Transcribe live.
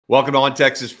Welcome on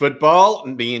Texas football,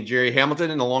 and me and Jerry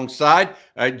Hamilton, and alongside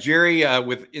Jerry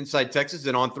with Inside Texas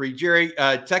and on three. Jerry,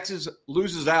 Texas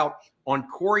loses out on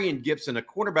Corian Gipson, a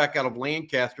cornerback out of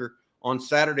Lancaster, on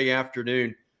Saturday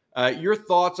afternoon. Your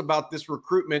thoughts about this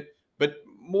recruitment, but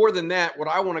more than that, what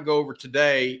I want to go over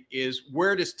today is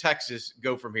where does Texas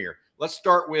go from here? Let's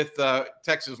start with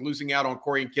Texas losing out on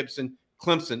Corian Gipson,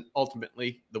 Clemson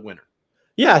ultimately the winner.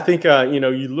 Yeah, I think,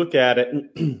 you look at it,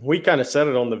 and we kind of said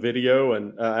it on the video,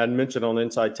 and I mentioned on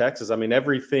Inside Texas. I mean,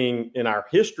 everything in our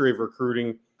history of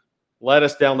recruiting led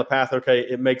us down the path, okay,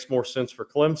 it makes more sense for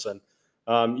Clemson.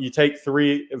 You take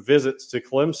 3 visits to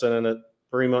Clemson in a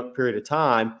 3-month period of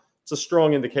time, it's a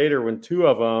strong indicator when 2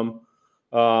 of them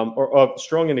or a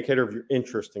strong indicator of your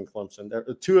interest in Clemson.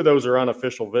 2 of those are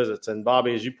unofficial visits. And,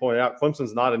 Bobby, as you pointed out,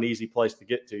 Clemson's not an easy place to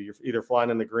get to. You're either flying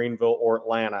into Greenville or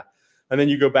Atlanta. And then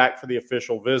you go back for the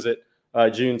official visit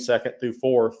June 2nd through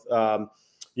 4th.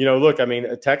 Look, I mean,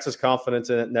 Texas' confidence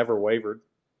in it never wavered.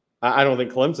 I don't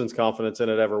think Clemson's confidence in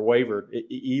it ever wavered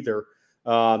either.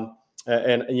 Then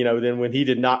when he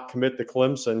did not commit to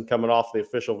Clemson coming off the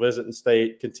official visit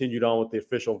and continued on with the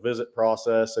official visit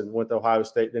process and went to Ohio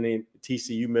State, then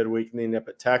TCU midweek, and then up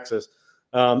at Texas,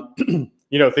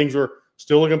 things were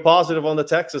still looking positive on the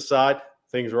Texas side.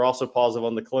 Things were also positive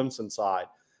on the Clemson side.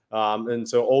 And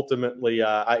so ultimately,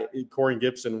 Corian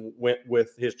Gipson went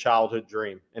with his childhood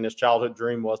dream, and his childhood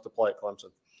dream was to play at Clemson.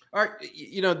 All right,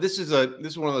 this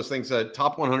is one of those things.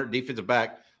 Top 100 defensive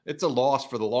back. It's a loss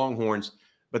for the Longhorns,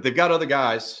 but they've got other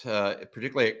guys,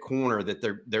 particularly at corner, that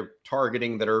they're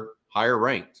targeting that are higher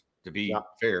ranked. To be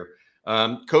fair,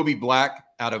 Kobe Black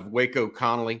out of Waco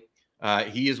Connolly,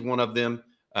 he is one of them.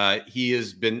 He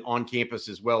has been on campus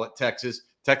as well at Texas.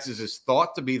 Texas is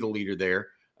thought to be the leader there.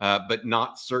 But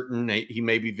not certain. He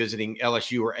may be visiting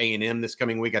LSU or A&M this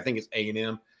coming week. I think it's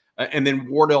A&M. And then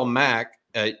Wardell Mack,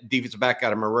 defensive back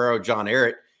out of Marrero, John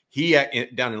Ehret, he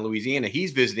down in Louisiana.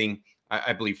 He's visiting,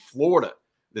 I believe, Florida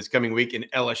this coming week, and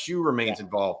LSU remains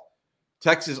involved.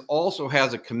 Texas also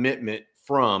has a commitment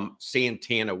from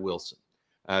Santana Wilson,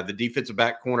 the defensive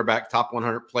back, cornerback, top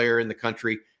 100 player in the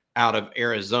country out of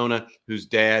Arizona, whose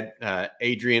dad,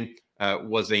 Adrian,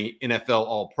 was a NFL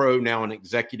All-Pro, now an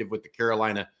executive with the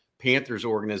Carolina Panthers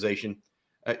organization.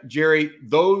 Jerry,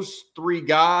 those 3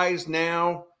 guys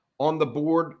now on the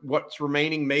board, what's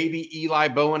remaining, maybe Eli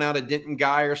Bowen out of Denton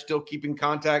Guy are still keeping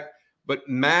contact, but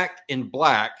Mack and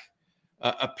Black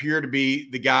appear to be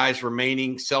the guys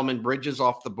remaining. Selman Bridges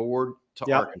off the board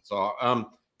to Arkansas.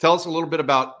 Tell us a little bit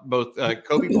about both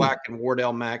Kobe Black and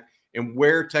Wardell Mack and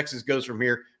where Texas goes from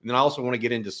here. And then I also want to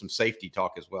get into some safety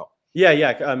talk as well.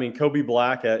 Yeah. I mean, Kobe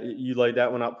Black, you laid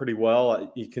that one out pretty well.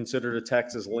 He considered a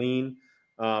Texas lean.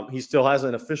 He still has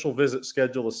an official visit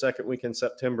scheduled the second week in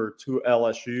September to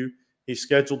LSU. He's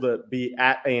scheduled to be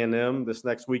at A&M this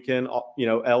next weekend.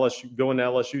 LSU going to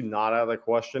LSU, not out of the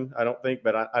question, I don't think,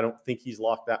 but I don't think he's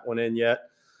locked that one in yet.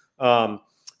 But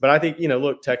I think,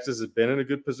 look, Texas has been in a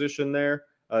good position there.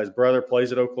 His brother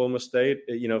plays at Oklahoma State.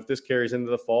 If this carries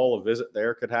into the fall, a visit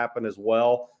there could happen as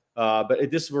well. But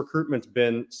this recruitment's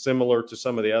been similar to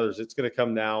some of the others. It's going to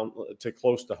come down to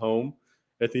close to home.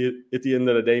 At the end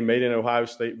of the day, made an Ohio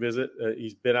State visit.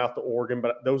 He's been out to Oregon,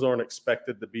 but those aren't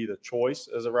expected to be the choice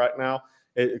as of right now.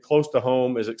 Close to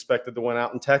home is expected to win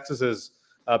out, and Texas has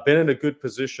been in a good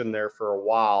position there for a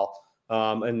while.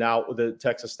 And now the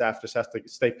Texas staff just has to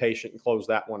stay patient and close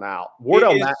that one out.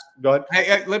 Wardell Mack, go ahead.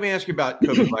 Hey, let me ask you about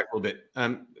Kobe Black a little bit.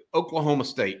 Oklahoma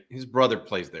State, his brother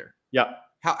plays there. Yeah.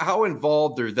 How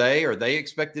involved are they? Are they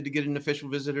expected to get an official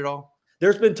visit at all?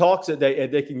 There's been talks that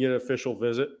they can get an official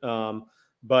visit,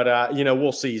 but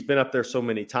we'll see. He's been up there so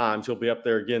many times. He'll be up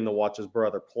there again to watch his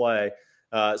brother play.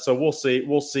 So we'll see.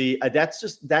 We'll see.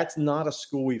 That's not a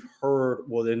school we've heard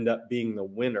will end up being the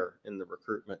winner in the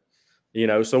recruitment.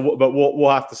 But we'll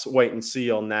have to wait and see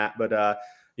on that. But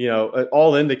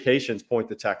all indications point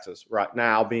to Texas right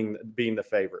now being the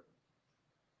favorite.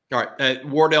 All right,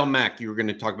 Wardell Mack, you were going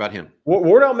to talk about him.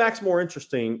 Wardell Mack's more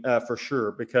interesting for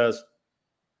sure because,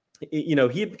 he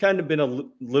had kind of been a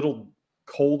little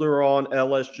colder on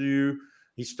LSU.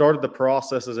 He started the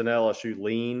process as an LSU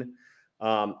lean.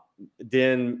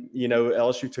 Then,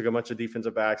 LSU took a bunch of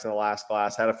defensive backs in the last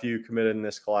class, had a few committed in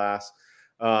this class.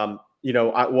 What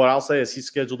I'll say is he's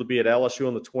scheduled to be at LSU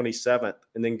on the 27th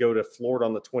and then go to Florida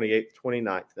on the 28th,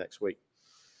 29th next week.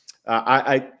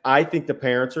 I think the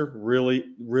parents are really,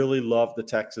 really love the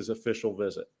Texas official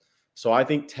visit. So I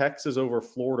think Texas over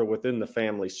Florida within the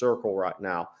family circle right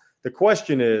now. The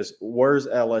question is, where's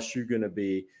LSU going to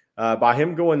be? By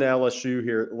him going to LSU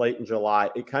here late in July,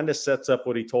 it kind of sets up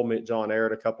what he told me at John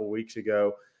Ehret a couple of weeks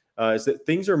ago, is that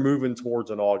things are moving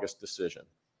towards an August decision.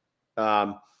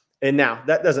 And now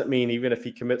that doesn't mean even if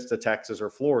he commits to Texas or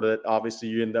Florida, obviously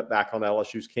you end up back on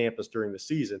LSU's campus during the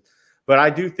season. But I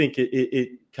do think it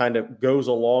kind of goes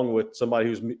along with somebody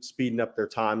who's speeding up their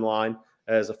timeline.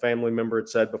 As a family member had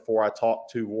said before, I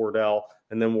talked to Wardell,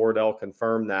 and then Wardell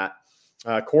confirmed that.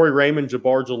 Corey Raymond,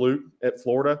 Jabbar Jaloot at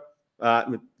Florida,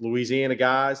 Louisiana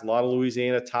guys, a lot of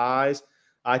Louisiana ties.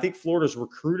 I think Florida's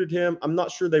recruited him. I'm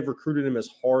not sure they've recruited him as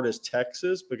hard as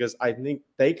Texas because I think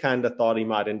they kind of thought he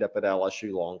might end up at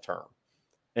LSU long term.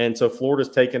 And so Florida's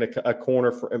taken a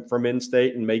corner from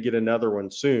in-state and may get another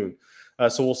one soon.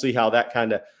 So we'll see how that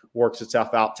kind of works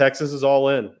itself out. Texas is all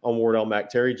in on Wardell Mack.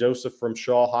 Terry Joseph from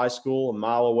Shaw High School, a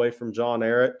mile away from John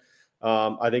Ehret.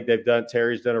 I think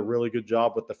Terry's done a really good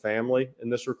job with the family in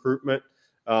this recruitment.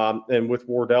 And with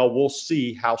Wardell, we'll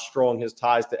see how strong his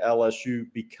ties to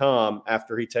LSU become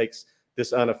after he takes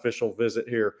this unofficial visit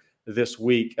here this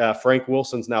week. Frank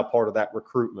Wilson's now part of that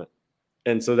recruitment.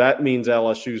 And so that means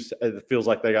it feels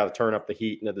like they got to turn up the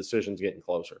heat and the decision's getting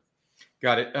closer.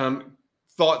 Got it.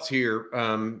 Thoughts here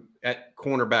at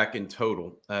cornerback in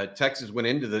total. Texas went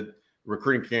into the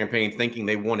recruiting campaign thinking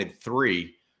they wanted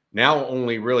 3. Now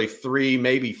only really 3,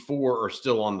 maybe 4 are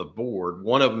still on the board.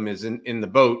 One of them is in the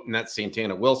boat, and that's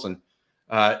Santana Wilson.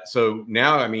 So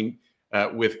now, I mean,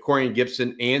 with Corian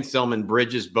Gipson and Selman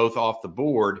Bridges both off the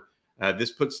board,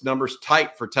 this puts numbers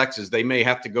tight for Texas. They may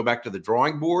have to go back to the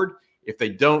drawing board if they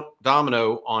don't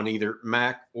domino on either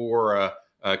Mack or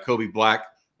Kobe Black.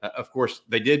 Of course,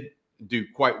 they did do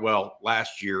quite well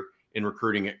last year in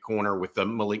recruiting at corner with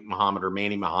Malik Muhammad or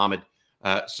Manny Muhammad.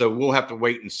 So we'll have to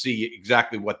wait and see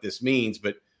exactly what this means.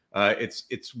 But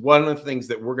it's one of the things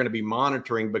that we're going to be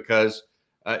monitoring because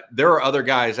there are other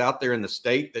guys out there in the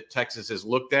state that Texas has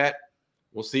looked at.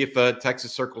 We'll see if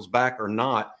Texas circles back or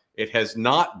not. It has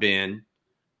not been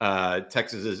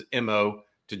Texas's MO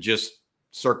to just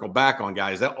circle back on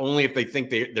guys. That only if they think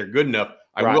they're good enough.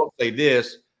 I will say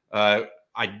this.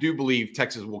 I do believe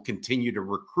Texas will continue to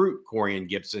recruit Corian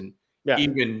Gipson,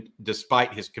 even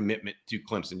despite his commitment to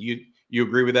Clemson. You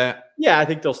agree with that? Yeah, I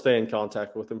think they'll stay in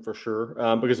contact with him for sure.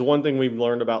 Because the one thing we've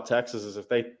learned about Texas is if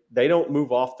they don't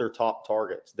move off their top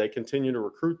targets, they continue to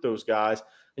recruit those guys.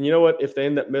 And you know what? If they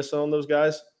end up missing on those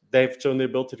guys, they've shown the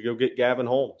ability to go get Gavin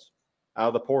Holmes out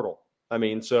of the portal. I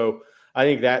mean, so I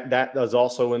think that is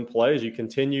also in play as you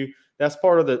continue. That's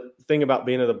part of the thing about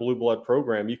being in the blue blood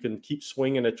program. You can keep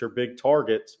swinging at your big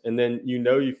targets, and then you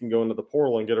can go into the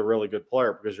portal and get a really good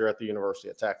player because you're at the University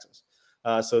of Texas.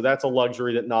 So that's a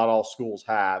luxury that not all schools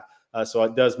have. So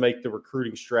it does make the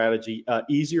recruiting strategy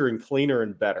easier and cleaner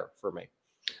and better for me.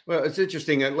 Well, it's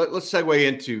interesting. Let's segue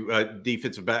into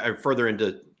defensive back, further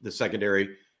into the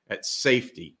secondary at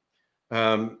safety.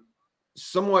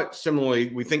 Somewhat similarly,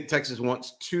 we think Texas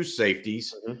wants 2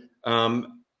 safeties.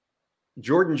 Mm-hmm.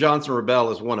 Jordan Johnson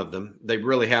Rebel is one of them. They're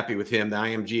really happy with him. The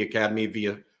IMG Academy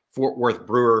via Fort Worth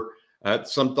Brewer.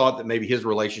 Some thought that maybe his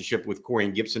relationship with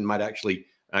Corian Gipson might actually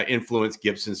influence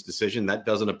Gibson's decision. That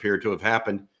doesn't appear to have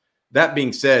happened. That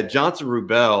being said, Johnson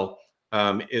Rubel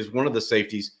is one of the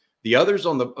safeties. The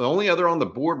only other on the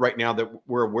board right now that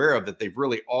we're aware of that they've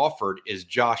really offered is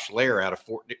Josh Lair out of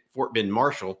Fort Bend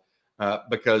Marshall,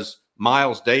 because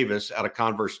Miles Davis out of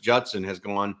Converse Judson has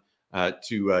gone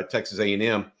to Texas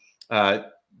A&M.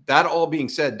 That all being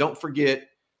said, don't forget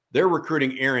they're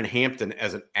recruiting Aaron Hampton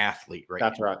as an athlete right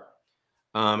That's now.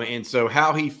 Right. And so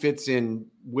how he fits in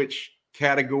which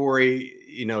category,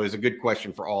 is a good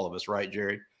question for all of us, right,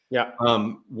 Jerry? Yeah.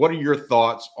 What are your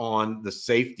thoughts on the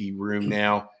safety room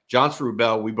now? Johnson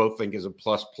Rubel, we both think is a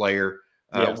plus player.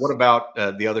 Yes. What about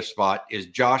the other spot? Is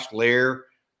Josh Lair?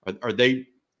 Are they?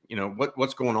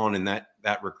 What's going on in that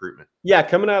recruitment? Yeah,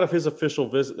 coming out of his official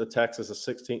visit to Texas,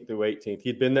 the 16th through 18th,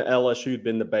 he'd been to LSU, he'd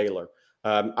been to Baylor.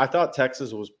 I thought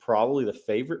Texas was probably the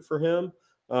favorite for him.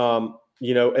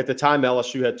 At the time,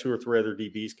 LSU had 2 or 3 other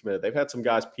DBs committed. They've had some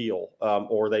guys peel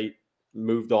or they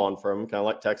moved on from him, kind of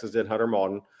like Texas did Hunter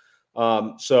Martin.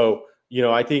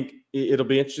 I think it'll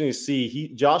be interesting to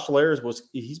see. Josh Lair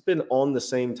he's been on the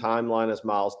same timeline as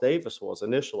Miles Davis was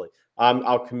initially.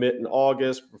 I'll commit in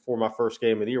August before my first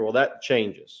game of the year. Well, that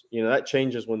changes. That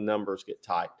changes when numbers get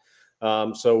tight.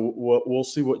 So we'll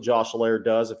see what Josh Lair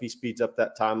does if he speeds up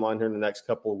that timeline here in the next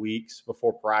couple of weeks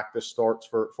before practice starts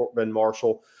for Fort Bend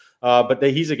Marshall. But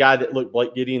he's a guy that, look,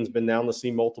 Blake Gideon's been down the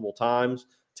scene multiple times.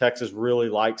 Texas really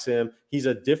likes him. He's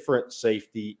a different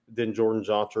safety than Jordan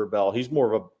Johnson Rebel. He's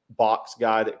more of a box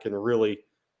guy that can really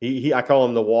I call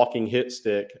him the walking hit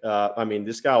stick.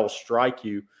 This guy will strike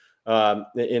you.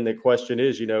 And the question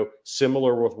is,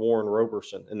 similar with Warren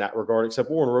Roberson in that regard, except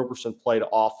Warren Roberson played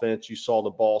offense. You saw the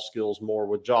ball skills more.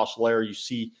 With Josh Lair, you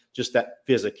see just that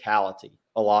physicality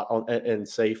a lot in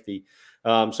safety.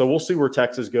 So we'll see where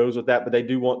Texas goes with that, but they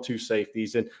do want 2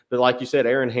 safeties. But like you said,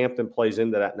 Aaron Hampton plays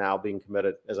into that now, being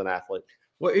committed as an athlete.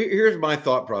 Well, here's my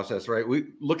thought process, right?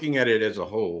 Looking at it as a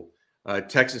whole,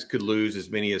 Texas could lose as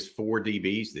many as 4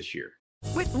 DBs this year.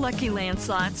 With Lucky Land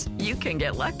Slots, you can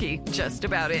get lucky just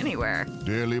about anywhere.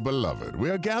 Dearly beloved,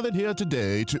 we are gathered here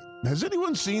today to... Has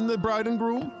anyone seen the bride and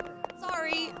groom?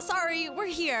 Sorry, we're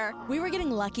here. We were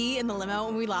getting lucky in the limo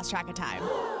and we lost track of time.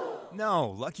 No,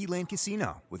 Lucky Land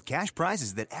Casino, with cash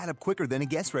prizes that add up quicker than a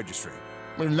guest registry.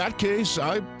 In that case,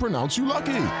 I pronounce you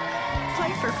lucky.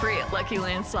 Play for free at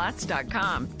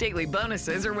LuckyLandSlots.com. Daily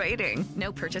bonuses are waiting.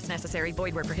 No purchase necessary.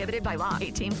 Void where prohibited by law.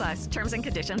 18+. Terms and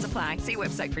conditions apply. See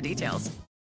website for details.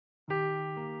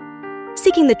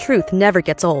 Seeking the truth never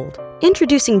gets old.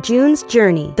 Introducing June's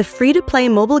Journey, the free-to-play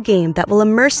mobile game that will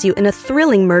immerse you in a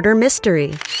thrilling murder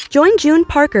mystery. Join June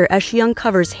Parker as she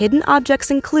uncovers hidden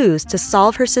objects and clues to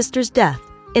solve her sister's death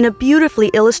in a beautifully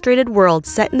illustrated world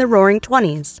set in the Roaring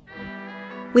 '20s.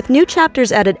 With new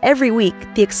chapters added every week,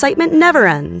 the excitement never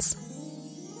ends.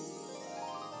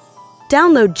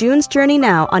 Download June's Journey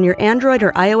now on your Android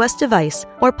or iOS device,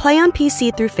 or play on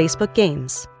PC through Facebook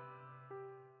Games.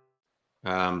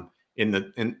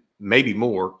 In maybe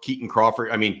more, Keaton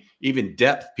Crawford. I mean, even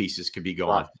depth pieces could be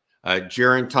gone.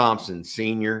 Jaron Thompson,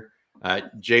 senior.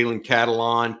 Jalen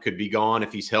Catalon could be gone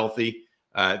if he's healthy.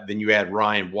 Then you add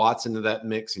Ryan Watson to that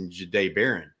mix and Jahdae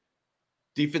Barron.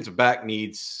 Defensive back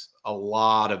needs a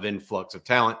lot of influx of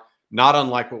talent, not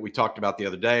unlike what we talked about the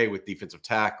other day with defensive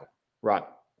tackle. Right.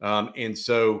 And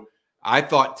so I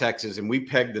thought Texas, and we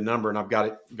pegged the number, and I've got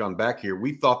it gone back here.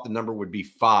 We thought the number would be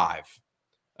 5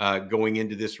 going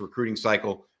into this recruiting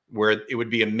cycle, where it would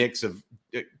be a mix of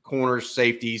corners,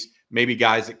 safeties, maybe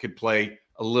guys that could play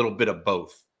a little bit of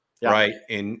both, right?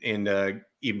 And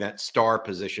even that star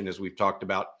position, as we've talked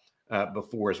about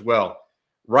before as well.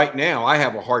 Right now, I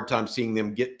have a hard time seeing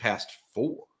them get past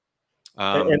 4.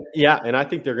 And I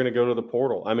think they're going to go to the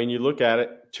portal. I mean, you look at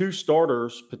it, 2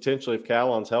 starters potentially, if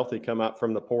Catalon's healthy, come out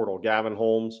from the portal: Gavin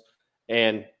Holmes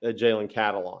and Jalen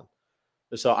Catalon.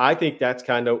 So I think that's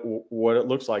kind of what it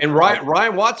looks like. And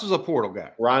Ryan Watts is a portal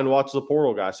guy. Ryan Watts is a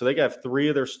portal guy. So they got 3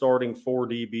 of their starting 4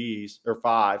 DBs, or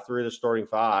 5, 3 of their starting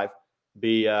 5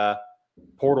 be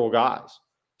portal guys.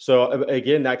 So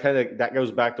again, that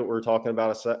goes back to what we were talking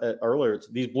about earlier.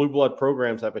 These blue blood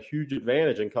programs have a huge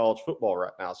advantage in college football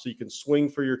right now. So you can swing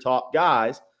for your top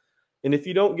guys. And if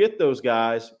you don't get those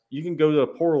guys, you can go to the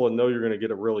portal and know you're going to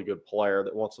get a really good player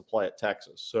that wants to play at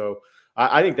Texas. So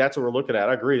I think that's what we're looking at.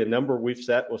 I agree. The number we've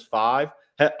set was 5.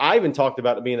 I even talked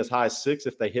about it being as high as 6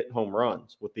 if they hit home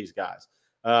runs with these guys,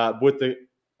 with the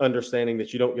understanding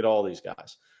that you don't get all these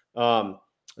guys.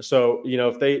 So,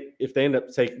 if they end up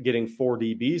getting 4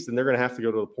 DBs, then they're going to have to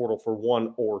go to the portal for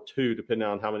 1 or 2, depending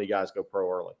on how many guys go pro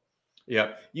early.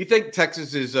 Yeah. You think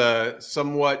Texas is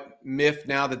somewhat miffed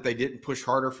now that they didn't push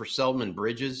harder for Selman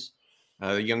Bridges,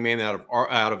 the young man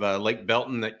out of Lake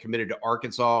Belton that committed to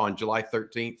Arkansas on July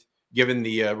 13th, given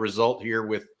the result here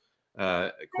with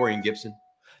Corian Gipson?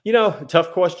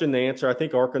 Tough question to answer. I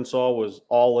think Arkansas was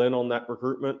all in on that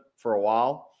recruitment for a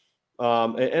while.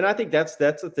 And I think that's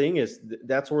the thing, is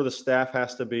that's where the staff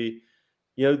has to be.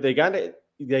 They got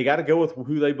to go with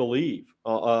who they believe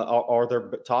are their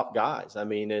top guys. I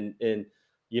mean, and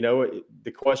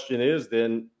the question is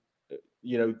then,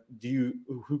 who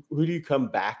do you come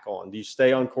back on? Do you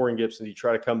stay on Corian Gipson? Do you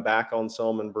try to come back on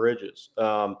Selman Bridges?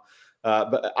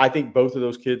 But I think both of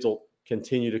those kids will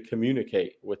continue to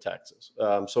communicate with Texas.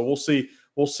 So we'll see.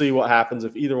 We'll see what happens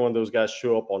if either one of those guys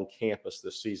show up on campus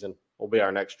this season. Will be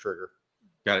our next trigger.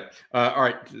 Got it. All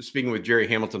right. Speaking with Jerry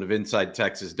Hamilton of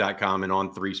InsideTexas.com and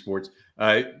On 3 Sports,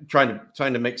 trying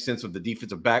to make sense of the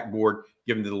defensive backboard,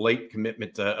 given the late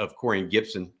commitment of Corian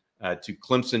Gipson to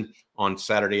Clemson on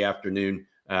Saturday afternoon.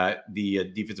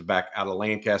 The defensive back out of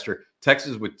Lancaster.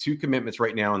 Texas with 2 commitments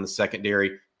right now in the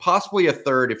secondary, possibly a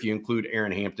third if you include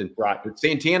Aaron Hampton. Right. But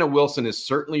Santana Wilson is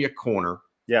certainly a corner.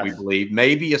 Yes. We believe,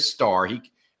 maybe a star.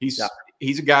 He's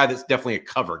a guy that's definitely a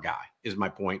cover guy, is my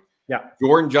point. Yeah.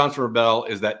 Jordan Johnson-Rebel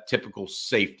is that typical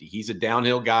safety. He's a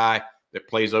downhill guy that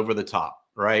plays over the top,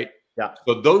 right? Yeah.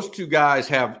 So those 2 guys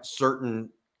have certain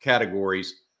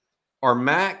categories. Are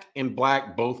Mack and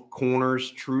Black both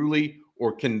corners truly,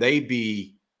 or can they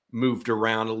be moved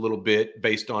around a little bit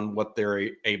based on what they're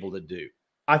able to do?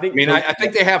 I think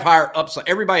they have higher upside.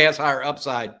 Everybody has higher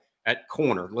upside at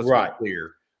corner. Let's be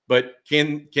clear. But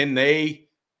can they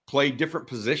play different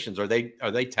positions? Are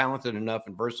they talented enough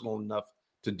and versatile enough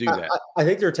to do that? I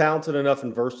think they're talented enough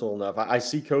and versatile enough. I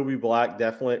see Kobe Black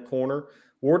definitely at corner.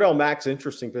 Wardell Mack's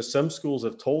interesting because some schools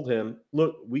have told him,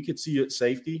 look, we could see you at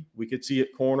safety. We could see you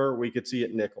at corner. We could see you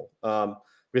at nickel.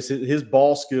 because his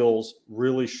ball skills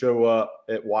really show up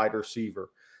at wide receiver.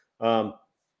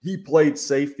 He played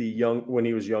safety when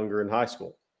he was younger in high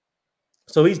school.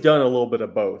 So he's done a little bit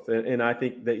of both. And I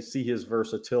think they see his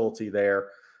versatility there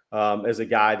as a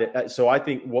guy that – so I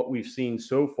think what we've seen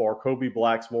so far, Kobe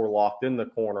Black's more locked in the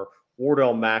corner.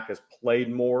 Wardell Mack has played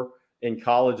more, and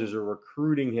colleges are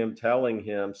recruiting him, telling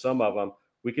him, some of them,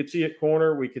 we could see you at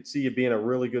corner. We could see you being a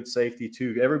really good safety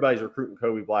too. Everybody's recruiting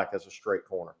Kobe Black as a straight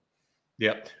corner.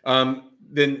 Yeah.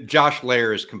 Then Josh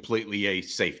Lair is completely a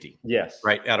safety. Yes.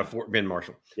 Right, out of Fort Bend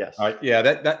Marshall. Yes. All right. Yeah,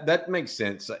 that makes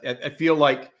sense. I feel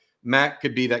like Mac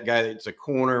could be that guy that's a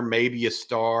corner, maybe a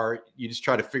star. You just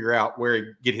try to figure out where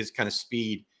to get his kind of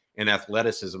speed and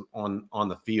athleticism on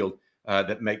the field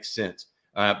that makes sense.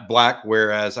 Black,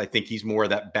 whereas I think he's more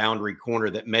of that boundary corner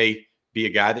that may be a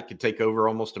guy that could take over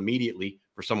almost immediately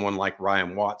for someone like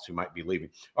Ryan Watts, who might be leaving.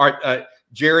 All right,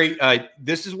 Jerry,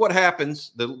 this is what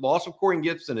happens. The loss of Corian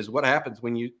Gipson is what happens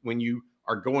when you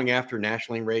are going after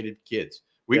nationally rated kids.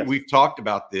 We've talked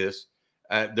about this.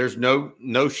 There's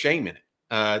no shame in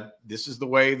it. This is the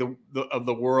way of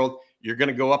the world. You're going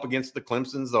to go up against the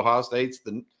Clemsons, the Ohio States,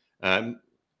 the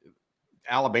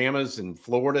Alabamas and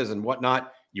Floridas and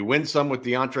whatnot. You win some with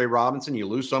DeAndre Robinson. You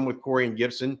lose some with Corian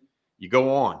Gipson. You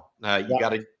go on. You got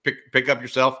to pick up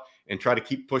yourself and try to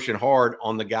keep pushing hard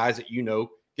on the guys that you know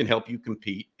can help you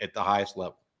compete at the highest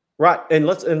level. Right. And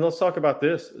let's talk about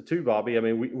this too, Bobby. I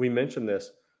mean, we mentioned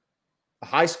this.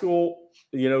 High school,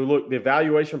 look, the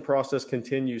evaluation process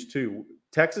continues too.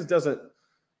 Texas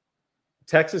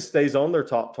stays on their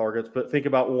top targets, but think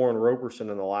about Warren Roberson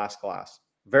in the last class.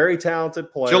 Very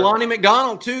talented player. Jelani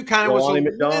McDonald too kind of was a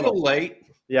little late.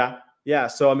 Yeah.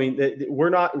 So, I mean, we're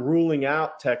not ruling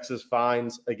out Texas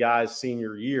finds a guy's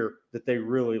senior year that they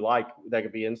really like. That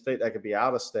could be in-state, that could be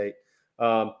out-of-state.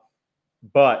 But,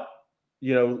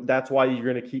 that's why you're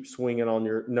going to keep swinging on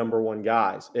your number one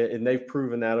guys. And they've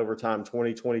proven that over time.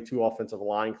 2022 offensive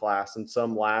line class and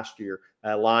some last year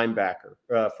linebacker,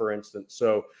 for instance.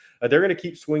 So they're going to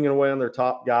keep swinging away on their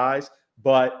top guys.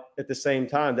 But at the same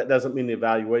time, that doesn't mean the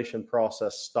evaluation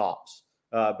process stops.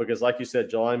 Because like you said,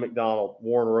 Jelani McDonald,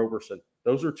 Warren Roberson,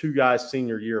 those are two guys'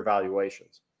 senior year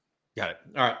evaluations. Got it.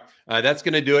 All right. That's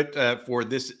going to do it for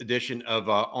this edition of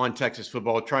On Texas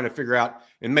Football, trying to figure out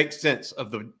and make sense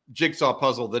of the jigsaw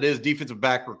puzzle that is defensive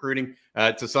back recruiting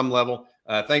to some level.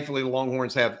 Thankfully, the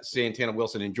Longhorns have Santana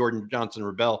Wilson and Jordan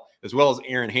Johnson-Rebel, as well as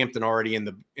Aaron Hampton already in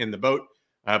the boat,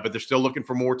 but they're still looking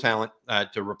for more talent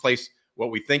to replace what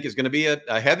we think is going to be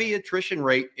a heavy attrition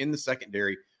rate in the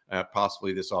secondary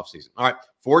possibly this offseason. All right.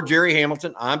 For Jerry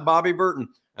Hamilton, I'm Bobby Burton.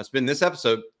 That's been this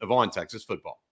episode of On Texas Football.